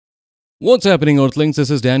What's happening, Earthlings?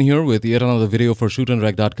 This is Dan here with yet another video for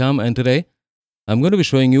shootandrec.com, and today I'm going to be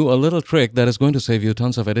showing you a little trick that is going to save you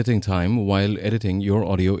tons of editing time while editing your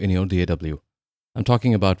audio in your DAW. I'm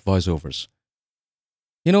talking about voiceovers.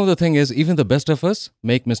 You know, the thing is, even the best of us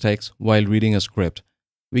make mistakes while reading a script.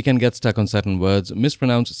 We can get stuck on certain words,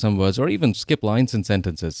 mispronounce some words, or even skip lines in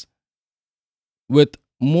sentences. With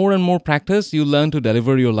more and more practice, you learn to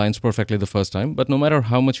deliver your lines perfectly the first time, but no matter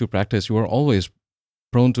how much you practice, you are always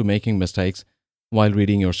prone to making mistakes while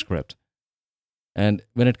reading your script. And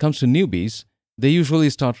when it comes to newbies, they usually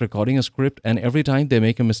start recording a script, and every time they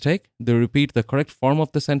make a mistake, they repeat the correct form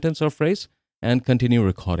of the sentence or phrase and continue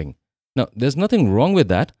recording. Now, there's nothing wrong with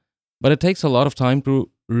that, but it takes a lot of time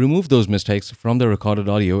to remove those mistakes from the recorded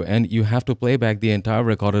audio, and you have to play back the entire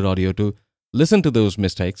recorded audio to listen to those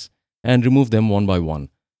mistakes and remove them one by one.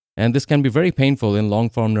 And this can be very painful in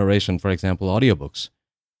long-form narration, for example, audiobooks.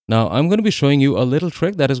 Now, I'm going to be showing you a little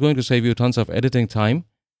trick that is going to save you tons of editing time,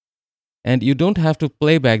 and you don't have to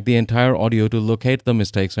play back the entire audio to locate the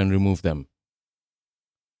mistakes and remove them.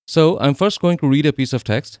 So, I'm first going to read a piece of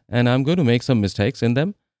text, and I'm going to make some mistakes in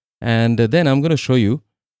them, and then I'm going to show you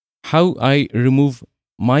how I remove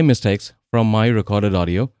my mistakes from my recorded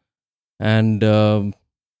audio, and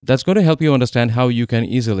that's going to help you understand how you can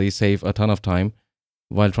easily save a ton of time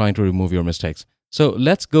while trying to remove your mistakes. So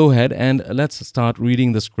let's go ahead and let's start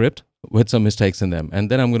reading the script with some mistakes in them,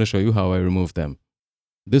 and then I'm going to show you how I remove them.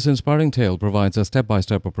 This inspiring tale provides a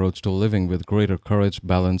step-by-step approach to living with greater courage,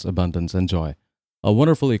 balance, abundance, and joy. A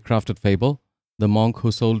wonderfully crafted fable, The Monk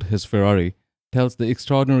Who Sold His Ferrari, tells the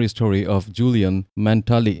extraordinary story of Julian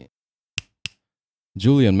Mantle,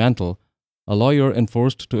 a lawyer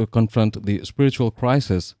enforced to confront the spiritual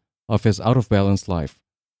crisis of his out-of-balance life.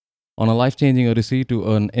 On a life-changing odyssey to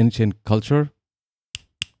an ancient culture,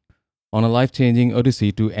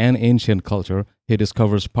 he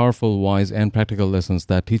discovers powerful, wise, and practical lessons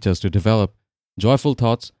that teach us to develop joyful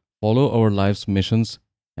thoughts, follow our life's missions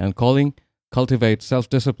and calling, cultivate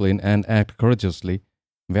self-discipline, and act courageously,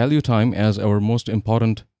 value time as our most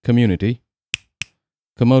important commodity,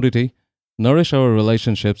 nourish our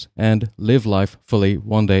relationships, and live life fully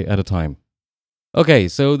one day at a time. Okay,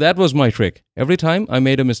 so that was my trick. Every time I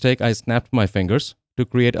made a mistake, I snapped my fingers to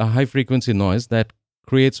create a high-frequency noise that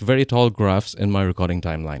creates very tall graphs in my recording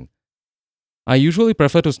timeline. I usually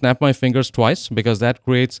prefer to snap my fingers twice because that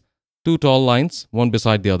creates two tall lines, one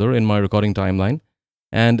beside the other, in my recording timeline.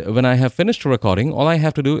 And when I have finished recording, all I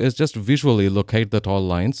have to do is just visually locate the tall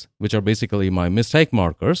lines, which are basically my mistake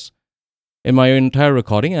markers, in my entire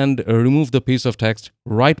recording, and remove the piece of text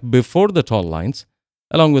right before the tall lines,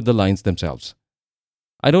 along with the lines themselves.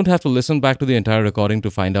 I don't have to listen back to the entire recording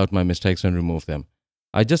to find out my mistakes and remove them.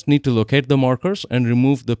 I just need to locate the markers and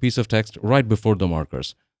remove the piece of text right before the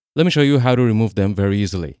markers. Let me show you how to remove them very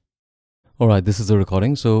easily. Alright, this is the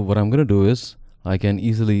recording. So what I'm going to do is, I can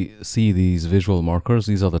easily see these visual markers.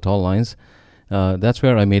 These are the tall lines. That's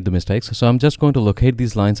where I made the mistakes. So I'm just going to locate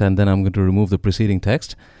these lines, and then I'm going to remove the preceding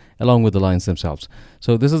text along with the lines themselves.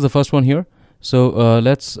 So this is the first one here. So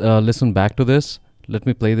let's listen back to this. Let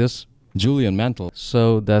me play this. Julian Mantle.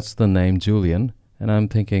 So that's the name, Julian. And I'm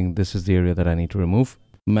thinking this is the area that I need to remove.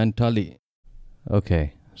 Mentally.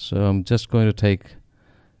 Okay, so I'm just going to take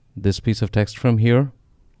this piece of text from here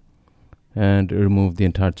and remove the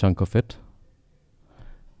entire chunk of it.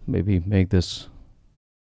 Maybe make this.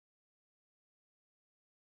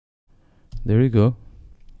 There you go.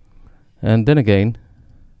 And then again,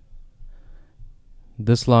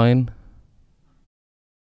 this line.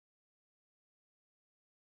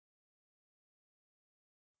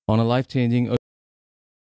 On a life-changing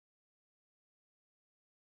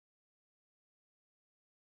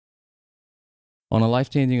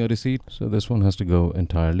odyssey, so this one has to go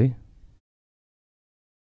entirely.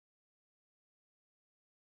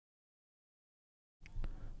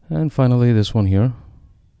 And finally, this one here.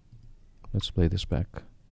 Let's play this back.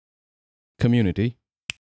 Community.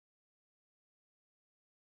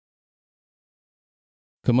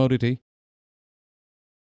 Commodity.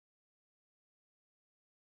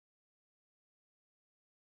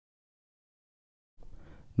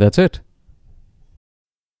 That's it.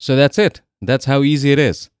 So that's it. That's how easy it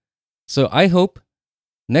is. So I hope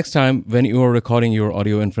next time when you are recording your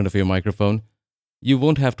audio in front of your microphone, you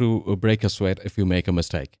won't have to break a sweat if you make a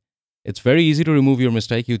mistake. It's very easy to remove your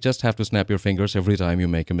mistake. You just have to snap your fingers every time you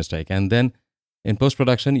make a mistake. And then in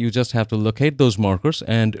post-production, you just have to locate those markers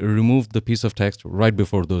and remove the piece of text right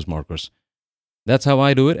before those markers. That's how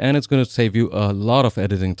I do it, and it's going to save you a lot of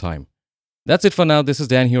editing time. That's it for now. This is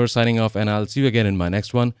Dan here signing off, and I'll see you again in my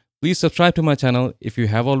next one. Please subscribe to my channel. If you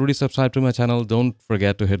have already subscribed to my channel, don't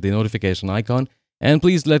forget to hit the notification icon And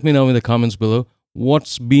please let me know in the comments below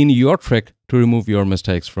what's been your trick to remove your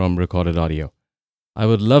mistakes from recorded audio. I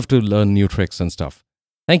would love to learn new tricks and stuff.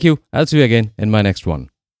 Thank you. I'll see you again in my next one.